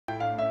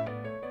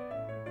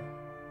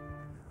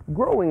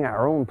Growing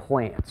our own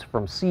plants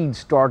from seed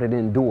started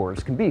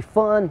indoors can be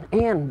fun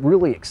and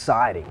really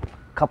exciting.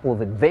 A couple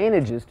of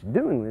advantages to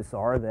doing this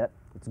are that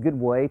it's a good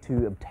way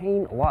to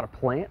obtain a lot of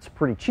plants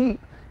pretty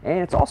cheap, and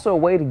it's also a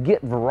way to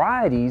get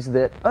varieties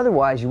that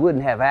otherwise you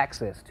wouldn't have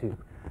access to.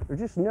 There's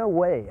just no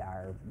way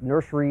our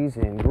nurseries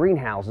and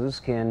greenhouses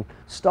can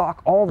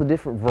stock all the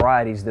different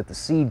varieties that the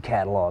seed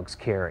catalogs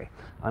carry.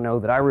 I know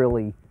that I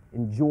really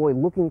enjoy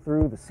looking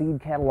through the seed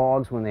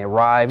catalogs when they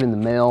arrive in the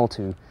mail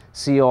to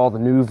see all the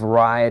new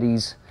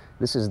varieties.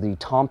 This is the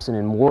Thompson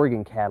and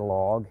Morgan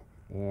catalog,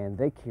 and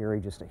they carry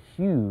just a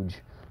huge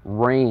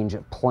range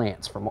of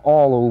plants from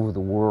all over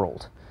the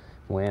world.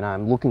 When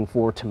I'm looking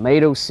for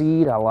tomato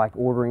seed, I like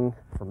ordering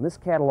from this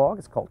catalog.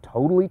 It's called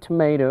Totally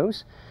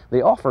Tomatoes.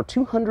 They offer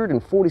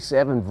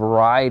 247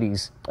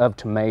 varieties of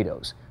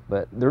tomatoes,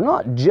 but they're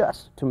not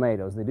just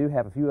tomatoes. They do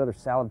have a few other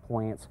salad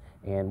plants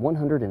and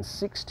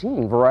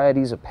 116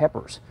 varieties of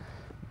peppers.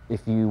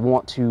 If you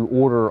want to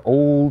order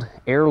old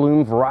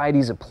heirloom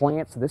varieties of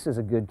plants, this is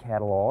a good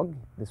catalog.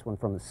 This one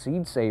from the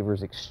Seed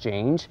Savers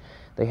Exchange.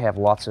 They have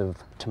lots of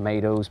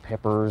tomatoes,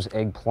 peppers,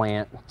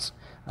 eggplants,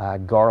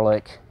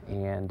 garlic,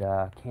 and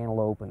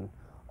cantaloupe, and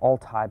all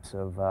types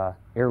of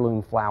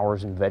heirloom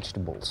flowers and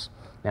vegetables.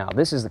 Now,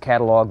 this is the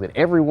catalog that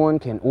everyone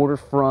can order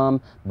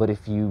from, but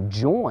if you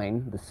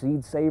join the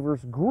Seed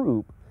Savers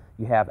group,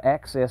 you have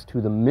access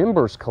to the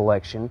members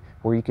collection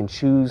where you can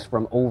choose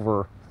from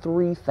over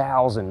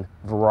 3,000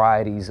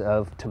 varieties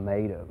of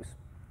tomatoes.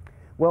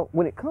 Well,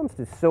 when it comes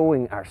to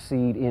sowing our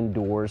seed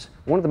indoors,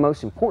 one of the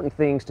most important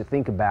things to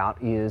think about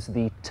is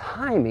the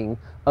timing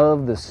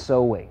of the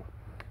sowing.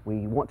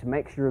 We want to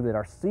make sure that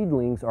our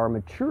seedlings are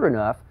mature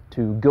enough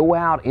to go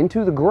out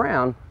into the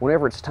ground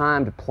whenever it's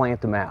time to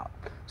plant them out.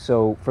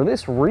 So for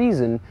this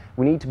reason,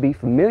 we need to be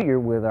familiar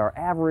with our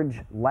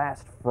average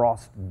last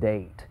frost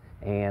date.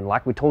 And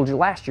like we told you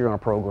last year on a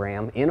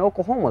program, in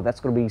Oklahoma, that's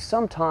going to be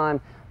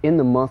sometime in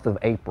the month of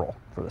April.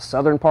 For the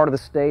southern part of the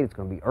state, it's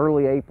going to be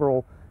early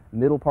April.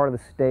 Middle part of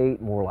the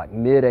state, more like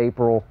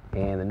mid-April.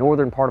 And the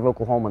northern part of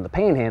Oklahoma and the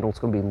Panhandle, it's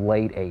going to be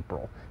late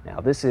April. Now,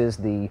 this is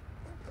the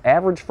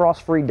average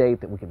frost-free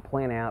date that we can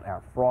plant out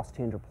our frost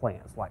tender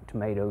plants like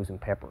tomatoes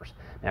and peppers.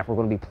 Now, if we're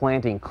going to be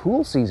planting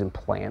cool season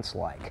plants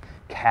like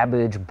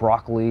cabbage,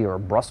 broccoli, or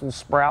Brussels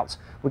sprouts,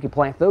 we can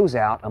plant those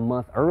out a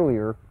month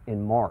earlier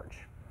in March.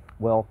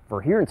 Well, for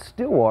here in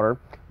Stillwater,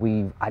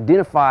 we've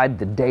identified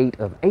the date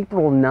of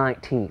April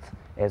 19th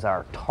as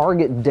our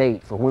target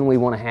date for when we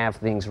want to have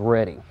things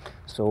ready.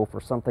 So for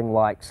something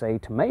like, say,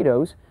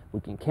 tomatoes,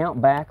 we can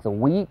count back the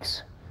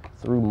weeks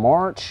through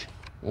March,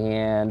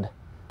 and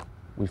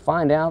we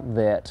find out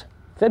that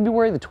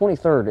February the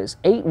 23rd is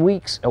 8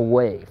 weeks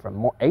away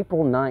from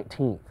April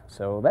 19th.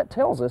 So that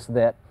tells us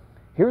that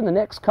here in the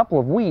next couple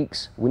of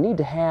weeks, we need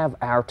to have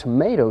our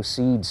tomato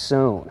seeds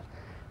sown.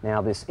 Now,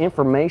 this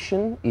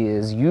information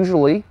is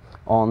usually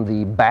on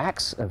the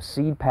backs of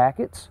seed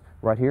packets.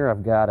 Right here,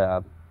 I've got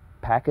a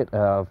packet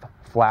of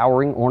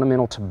flowering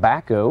ornamental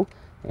tobacco.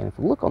 And if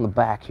you look on the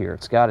back here,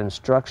 it's got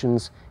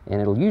instructions,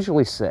 and it'll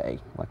usually say,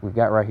 like we've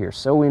got right here,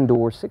 sow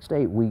indoors 6 to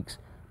 8 weeks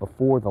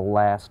before the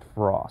last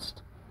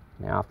frost.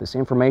 Now, if this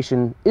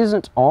information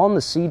isn't on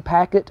the seed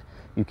packet,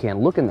 you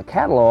can look in the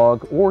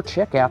catalog or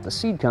check out the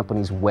seed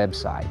company's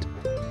website.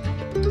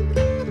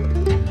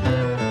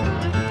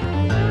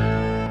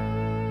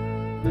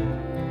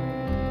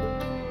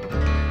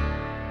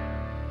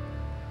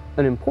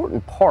 An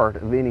important part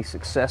of any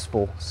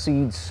successful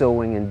seed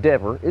sowing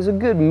endeavor is a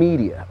good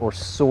media or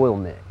soil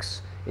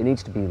mix. It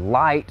needs to be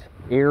light,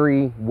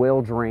 airy,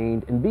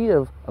 well-drained, and be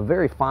of a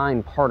very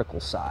fine particle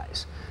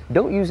size.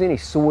 Don't use any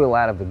soil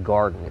out of the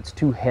garden. It's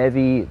too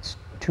heavy, it's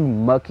too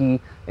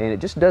mucky, and it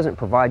just doesn't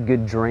provide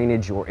good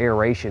drainage or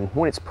aeration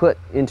when it's put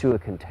into a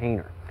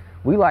container.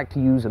 We like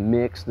to use a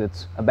mix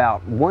that's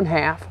about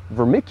 1/2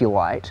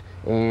 vermiculite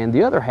and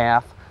the other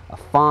half a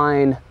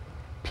fine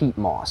peat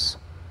moss.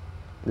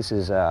 This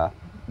is a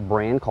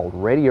brand called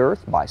Ready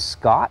Earth by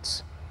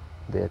Scott's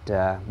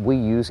that we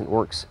use, and it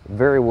works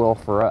very well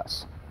for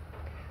us.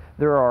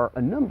 There are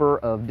a number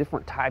of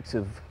different types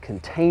of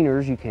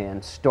containers you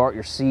can start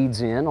your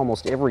seeds in.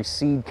 Almost every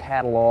seed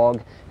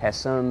catalog has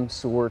some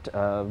sort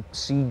of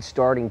seed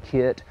starting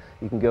kit.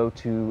 You can go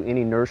to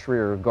any nursery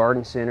or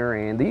garden center,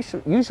 and they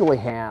usually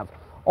have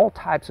all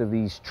types of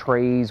these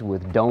trays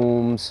with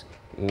domes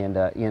and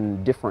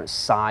in different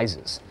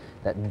sizes.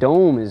 That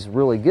dome is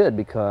really good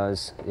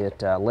because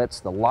it lets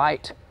the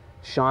light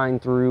shine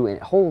through and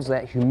it holds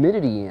that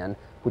humidity in,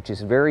 which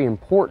is very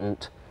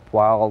important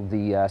while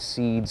the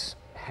seeds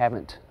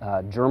haven't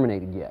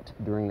germinated yet,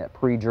 during that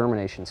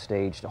pre-germination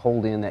stage, to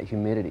hold in that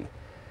humidity.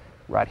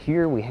 Right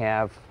here we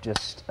have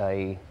just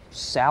a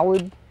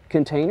salad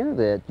container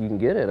that you can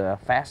get at a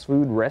fast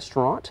food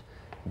restaurant,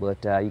 but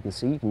you can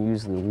see you can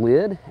use the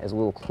lid as a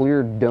little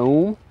clear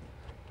dome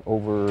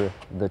over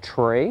the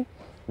tray.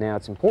 Now,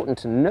 it's important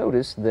to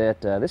notice that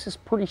this is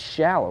pretty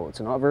shallow. It's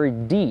not very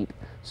deep,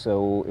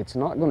 so it's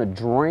not going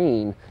to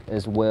drain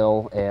as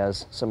well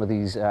as some of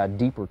these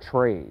deeper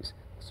trays.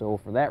 So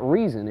for that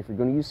reason, if you're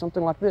going to use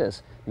something like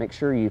this, make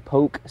sure you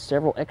poke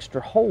several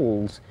extra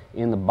holes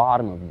in the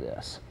bottom of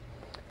this.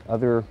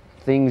 Other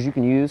things you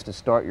can use to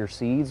start your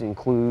seeds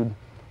include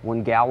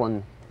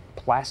 1-gallon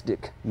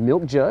plastic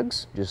milk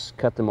jugs. Just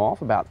cut them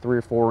off about 3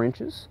 or 4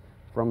 inches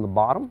from the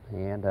bottom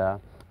and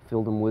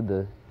fill them with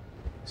the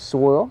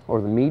soil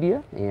or the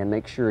media, and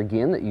make sure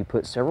again that you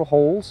put several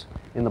holes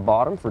in the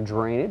bottom for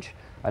drainage.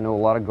 I know a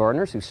lot of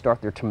gardeners who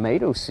start their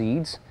tomato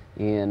seeds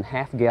in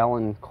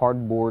half-gallon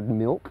cardboard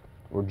milk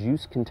or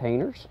juice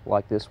containers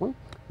like this one.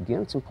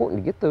 Again, it's important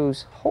to get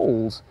those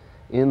holes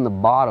in the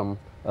bottom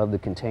of the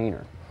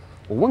container.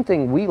 Well, one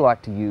thing we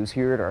like to use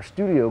here at our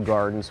studio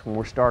gardens when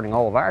we're starting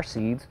all of our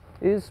seeds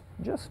is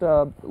just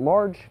a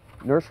large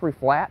nursery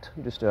flat,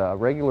 just a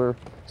regular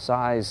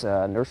size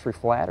nursery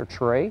flat or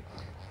tray.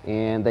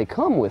 And they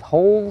come with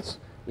holes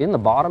in the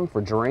bottom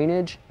for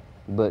drainage,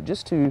 but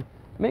just to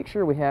make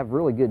sure we have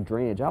really good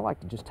drainage, I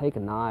like to just take a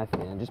knife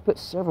and just put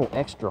several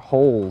extra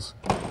holes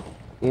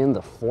in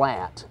the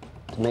flat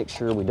to make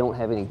sure we don't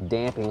have any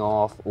damping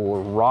off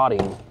or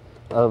rotting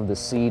of the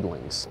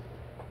seedlings.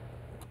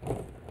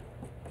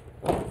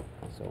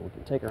 So we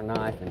can take our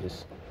knife and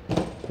just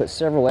put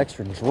several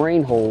extra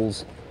drain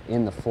holes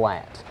in the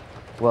flat.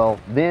 Well,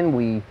 then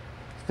we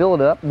fill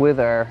it up with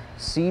our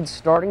seed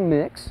starting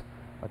mix,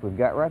 like we've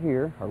got right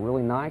here, a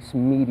really nice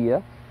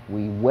media.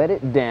 We wet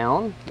it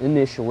down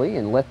initially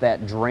and let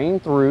that drain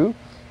through.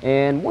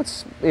 And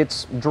once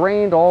it's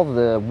drained all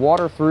the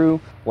water through,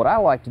 what I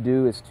like to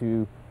do is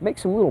to make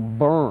some little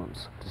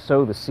berms to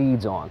sow the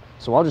seeds on.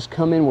 So I'll just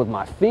come in with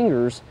my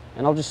fingers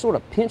and I'll just sort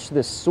of pinch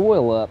this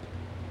soil up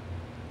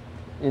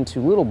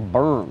into little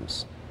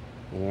berms.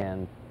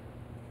 And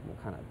we'll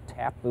kind of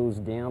tap those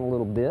down a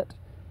little bit.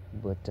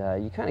 But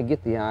you kind of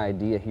get the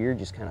idea here.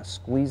 Just kind of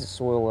squeeze the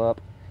soil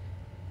up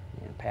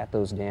and pat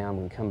those down.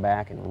 We can come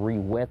back and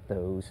re-wet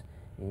those,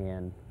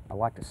 and I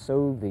like to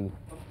sow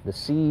the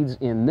seeds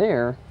in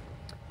there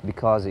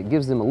because it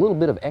gives them a little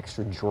bit of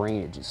extra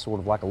drainage. It's sort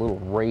of like a little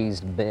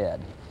raised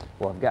bed.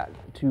 Well, I've got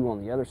 2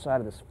 on the other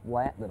side of this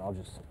flat that I'll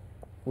just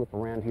flip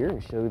around here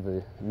and show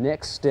the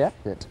next step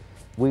that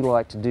we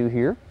like to do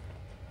here.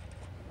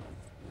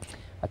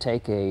 I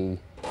take a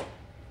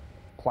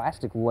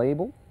plastic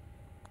label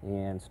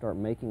and start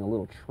making a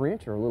little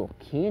trench or a little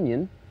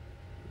canyon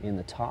in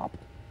the top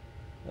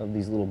of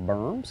these little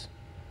berms.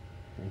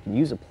 And you can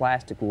use a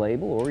plastic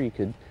label, or you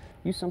could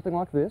use something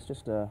like this,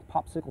 just a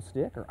popsicle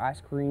stick or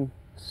ice cream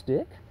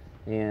stick.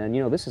 And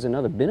you know, this is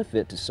another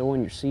benefit to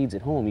sowing your seeds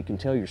at home. You can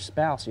tell your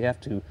spouse you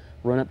have to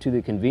run up to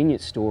the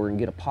convenience store and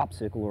get a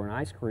popsicle or an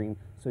ice cream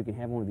so you can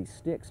have one of these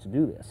sticks to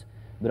do this.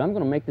 But I'm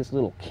going to make this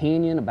little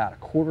canyon about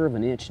 1/4 of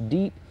an inch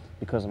deep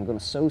because I'm going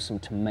to sow some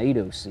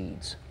tomato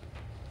seeds.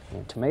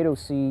 And tomato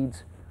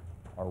seeds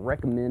are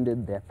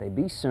recommended that they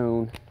be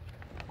sown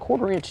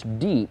 1/4 inch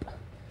deep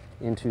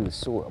into the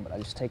soil. But I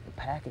just take the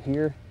packet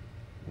here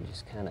and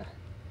just kind of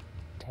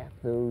tap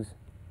those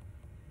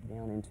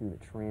down into the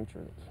trench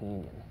or the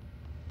canyon.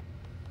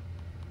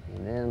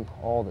 And then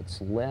all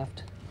that's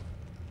left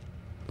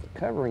for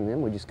covering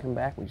them, we just come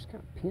back, we just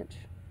kind of pinch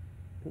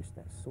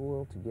that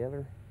soil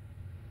together.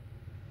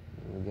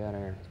 And we got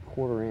our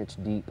 1/4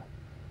 inch deep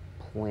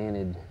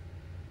planted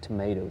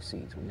tomato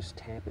seeds. We just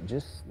tap it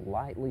just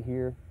lightly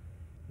here,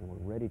 and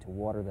we're ready to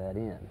water that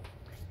in.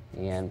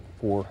 And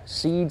for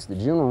seeds, the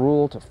general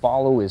rule to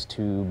follow is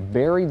to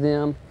bury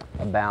them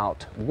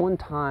about 1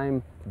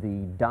 time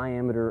the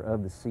diameter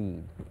of the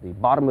seed. The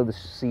bottom of the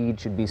seed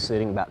should be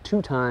sitting about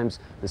 2 times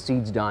the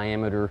seed's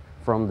diameter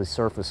from the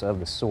surface of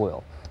the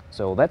soil.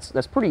 So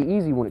that's pretty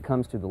easy when it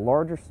comes to the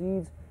larger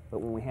seeds, but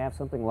when we have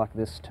something like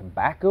this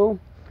tobacco,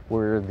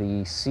 where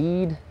the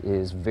seed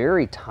is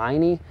very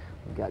tiny,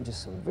 we've got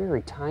just some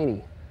very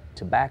tiny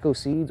tobacco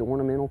seeds,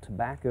 ornamental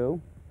tobacco,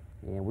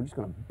 and we're just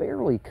going to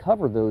barely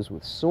cover those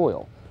with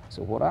soil.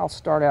 So what I'll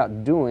start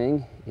out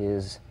doing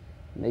is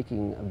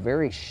making a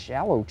very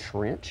shallow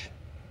trench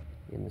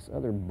in this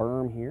other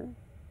berm here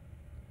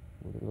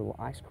with a little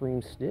ice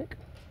cream stick.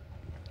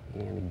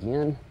 And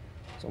again,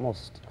 it's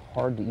almost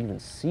hard to even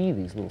see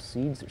these little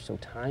seeds. They're so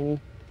tiny.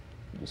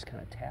 You just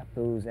kind of tap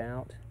those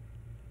out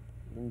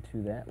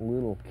into that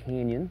little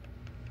canyon.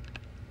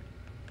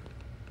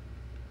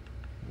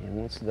 And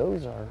once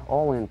those are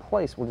all in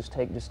place, we'll just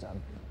take just a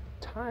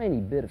tiny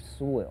bit of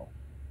soil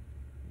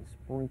and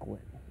sprinkle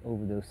it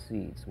over those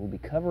seeds. We'll be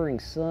covering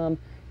some,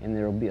 and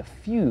there will be a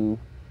few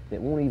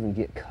that won't even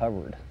get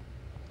covered.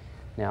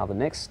 Now the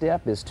next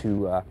step is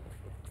to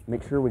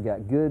make sure we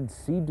got good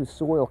seed to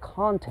soil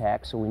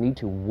contact, so we need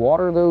to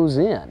water those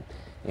in.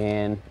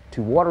 And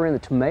to water in the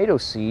tomato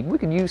seed, we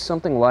could use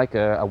something like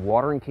a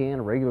watering can,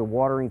 a regular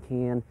watering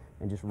can,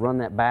 and just run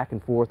that back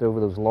and forth over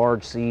those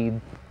large seeds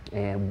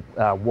and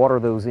water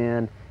those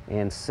in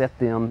and set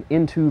them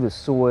into the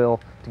soil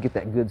to get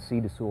that good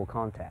seed to soil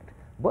contact.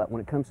 But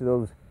when it comes to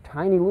those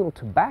tiny little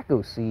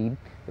tobacco seed,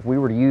 if we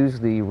were to use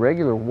the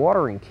regular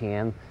watering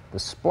can, the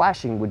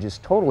splashing would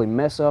just totally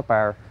mess up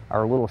our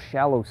little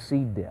shallow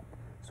seed depth.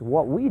 So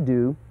what we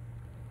do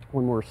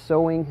when we're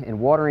sowing and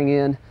watering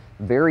in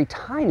very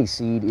tiny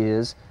seed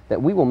is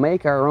that we will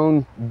make our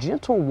own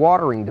gentle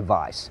watering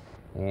device.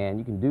 And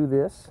you can do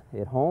this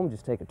at home.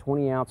 Just take a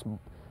 20-ounce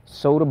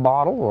soda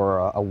bottle or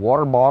a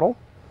water bottle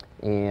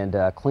and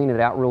clean it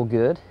out real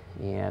good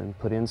and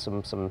put in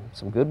some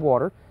good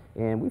water.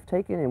 And we've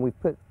taken and we've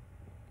put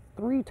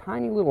 3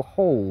 tiny little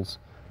holes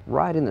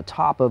right in the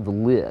top of the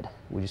lid.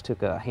 We just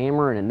took a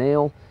hammer and a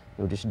nail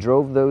and we just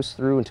drove those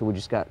through until we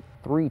just got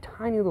 3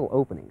 tiny little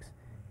openings.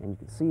 And you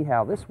can see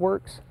how this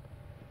works.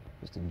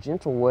 Just a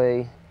gentle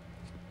way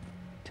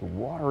to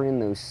water in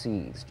those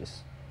seeds.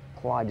 Just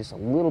apply just a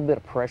little bit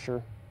of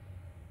pressure,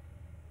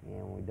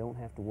 and we don't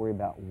have to worry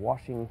about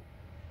washing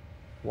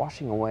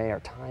away our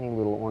tiny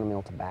little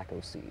ornamental tobacco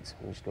seeds.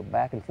 We just go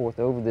back and forth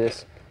over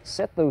this,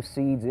 set those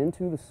seeds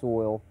into the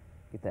soil,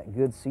 get that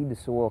good seed to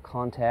soil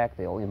contact.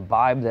 They'll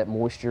imbibe that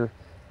moisture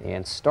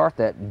and start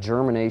that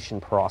germination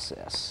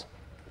process.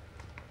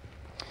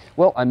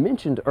 Well, I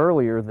mentioned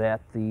earlier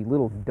that the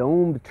little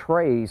domed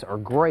trays are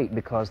great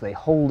because they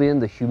hold in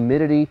the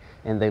humidity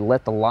and they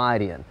let the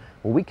light in.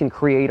 Well, we can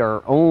create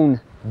our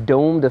own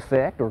domed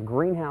effect or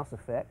greenhouse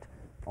effect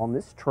on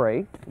this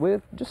tray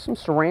with just some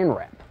saran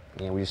wrap.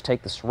 And we just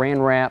take the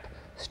saran wrap,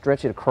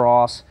 stretch it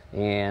across,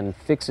 and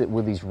fix it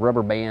with these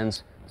rubber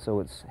bands so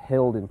it's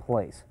held in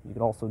place. You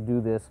could also do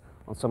this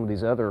on some of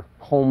these other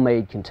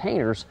homemade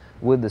containers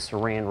with the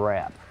saran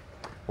wrap.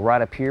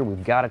 Right up here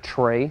we've got a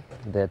tray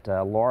that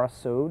Laura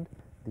sowed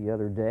the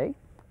other day,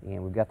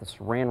 and we've got the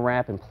saran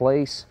wrap in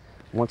place.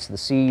 Once the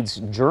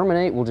seeds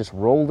germinate, we'll just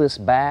roll this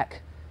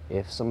back.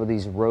 If some of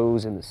these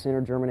rows in the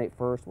center germinate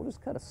first, we'll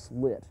just cut a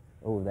slit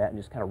over that and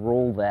just kind of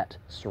roll that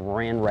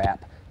saran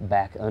wrap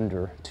back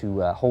under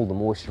to hold the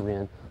moisture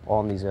in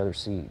on these other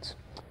seeds.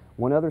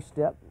 One other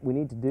step we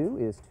need to do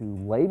is to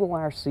label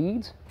our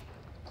seeds.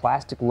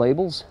 Plastic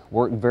labels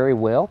work very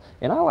well,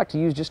 and I like to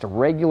use just a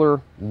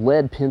regular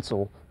lead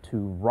pencil to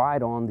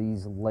write on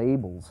these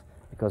labels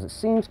because it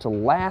seems to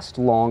last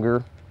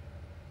longer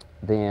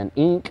than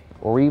ink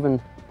or even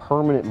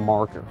permanent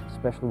marker,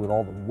 especially with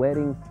all the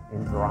wetting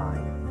and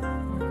drying.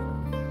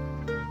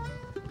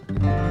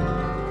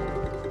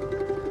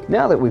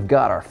 Now that we've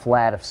got our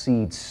flat of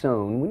seeds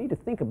sown, we need to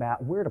think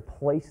about where to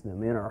place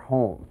them in our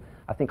home.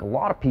 I think a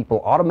lot of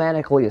people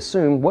automatically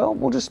assume, well,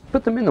 we'll just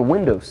put them in the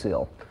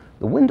windowsill.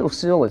 The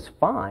windowsill is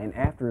fine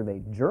after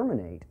they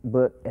germinate,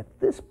 but at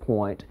this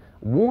point,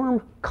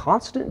 warm,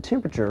 constant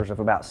temperatures of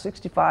about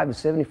 65 to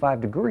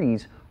 75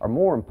 degrees are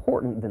more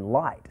important than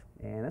light.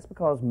 And that's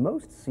because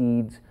most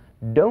seeds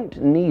don't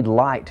need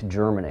light to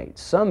germinate.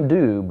 Some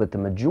do, but the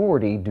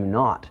majority do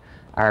not.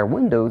 Our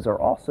windows are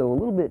also a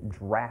little bit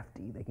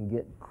drafty. They can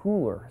get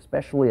cooler,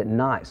 especially at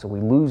night, so we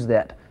lose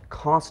that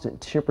constant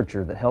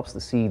temperature that helps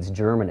the seeds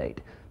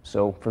germinate.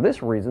 So for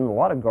this reason, a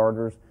lot of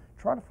gardeners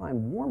try to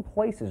find warm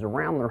places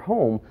around their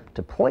home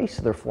to place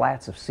their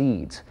flats of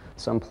seeds.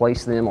 Some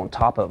place them on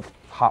top of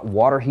hot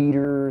water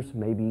heaters,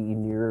 maybe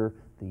near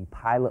the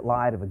pilot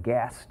light of a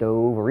gas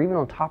stove, or even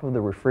on top of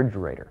the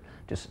refrigerator.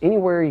 Just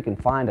anywhere you can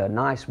find a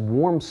nice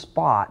warm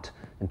spot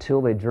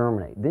until they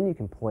germinate. Then you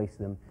can place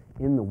them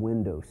in the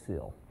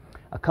windowsill.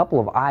 A couple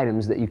of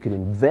items that you can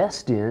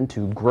invest in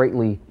to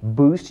greatly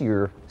boost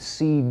your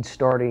seed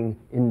starting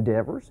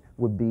endeavors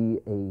would be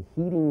a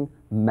heating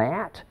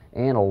mat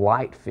and a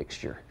light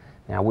fixture.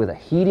 Now with a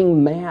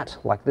heating mat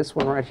like this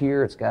one right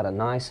here, it's got a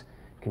nice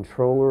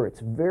controller. It's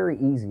very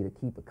easy to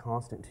keep a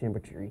constant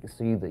temperature. You can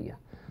see the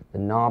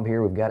knob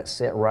here, we've got it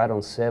set right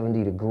on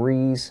 70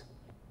 degrees,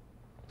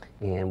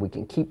 and we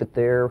can keep it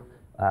there.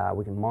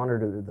 We can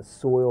monitor the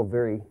soil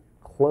very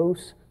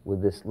close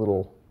with this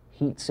little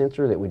heat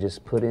sensor that we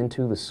just put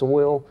into the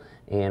soil.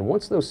 And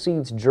once those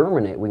seeds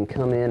germinate, we can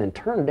come in and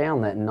turn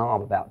down that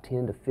knob about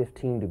 10 to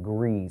 15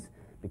 degrees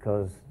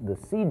because the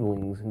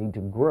seedlings need to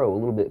grow a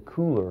little bit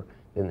cooler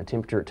than the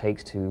temperature it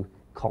takes to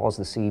cause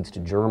the seeds to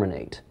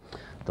germinate.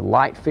 The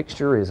light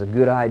fixture is a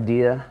good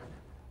idea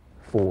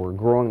for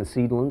growing the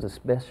seedlings,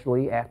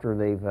 especially after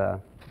they've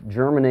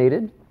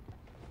germinated.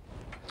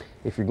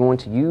 If you're going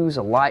to use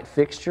a light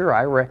fixture,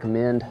 I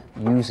recommend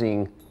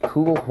using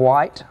cool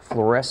white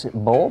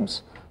fluorescent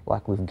bulbs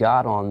like we've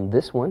got on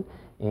this one.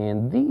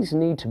 And these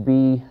need to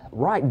be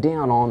right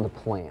down on the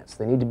plants.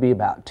 They need to be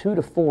about 2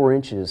 to 4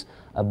 inches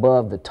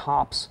above the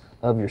tops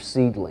of your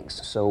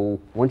seedlings. So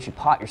once you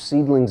pot your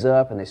seedlings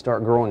up and they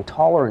start growing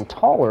taller and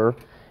taller,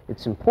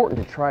 it's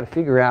important to try to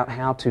figure out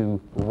how to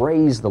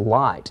raise the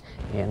light.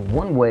 And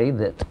one way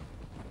that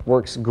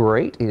works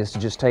great is to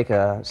just take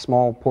a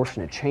small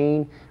portion of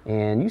chain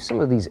and use some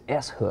of these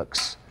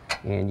S-hooks.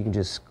 And you can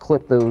just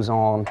clip those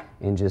on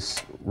and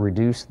just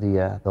reduce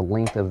the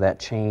length of that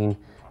chain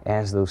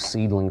as those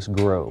seedlings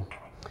grow.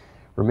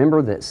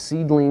 Remember that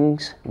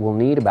seedlings will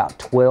need about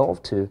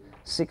 12 to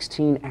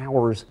 16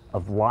 hours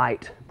of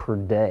light per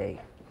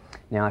day.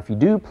 Now, if you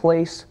do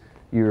place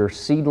your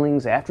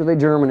seedlings after they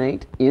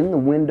germinate in the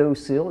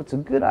windowsill, it's a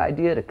good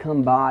idea to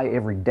come by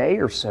every day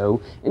or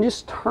so and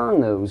just turn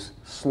those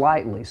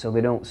slightly so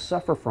they don't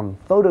suffer from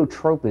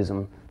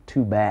phototropism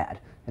too bad.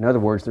 In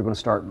other words, they're going to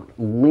start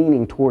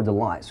leaning toward the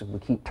light. So if we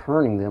keep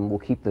turning them, we'll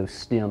keep those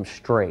stems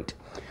straight.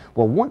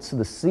 Well, once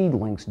the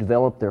seedlings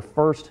develop their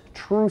first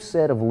true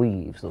set of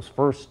leaves, those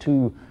first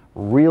two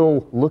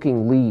real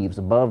looking leaves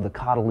above the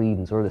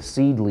cotyledons or the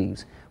seed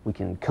leaves, we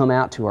can come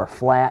out to our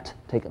flat,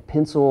 take a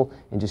pencil,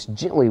 and just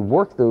gently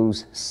work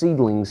those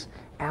seedlings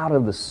out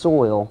of the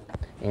soil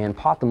and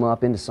pot them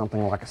up into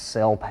something like a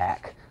cell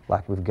pack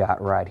like we've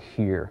got right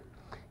here.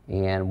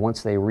 And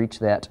once they reach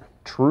that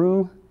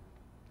true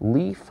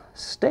leaf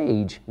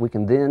stage, we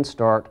can then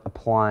start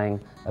applying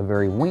a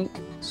very weak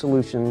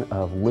solution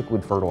of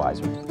liquid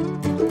fertilizer.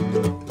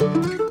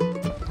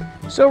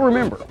 So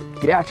remember,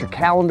 get out your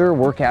calendar,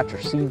 work out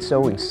your seed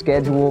sowing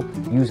schedule,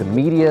 use a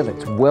media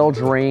that's well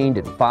drained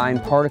and fine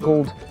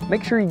particled.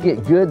 Make sure you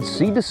get good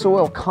seed to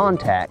soil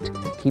contact.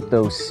 Keep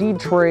those seed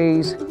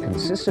trays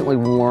consistently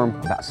warm,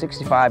 about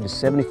 65 to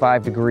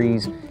 75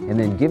 degrees, and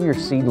then give your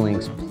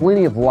seedlings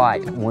plenty of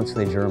light once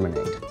they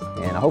germinate.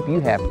 And I hope you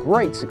have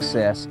great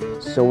success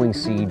sowing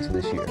seeds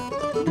this year.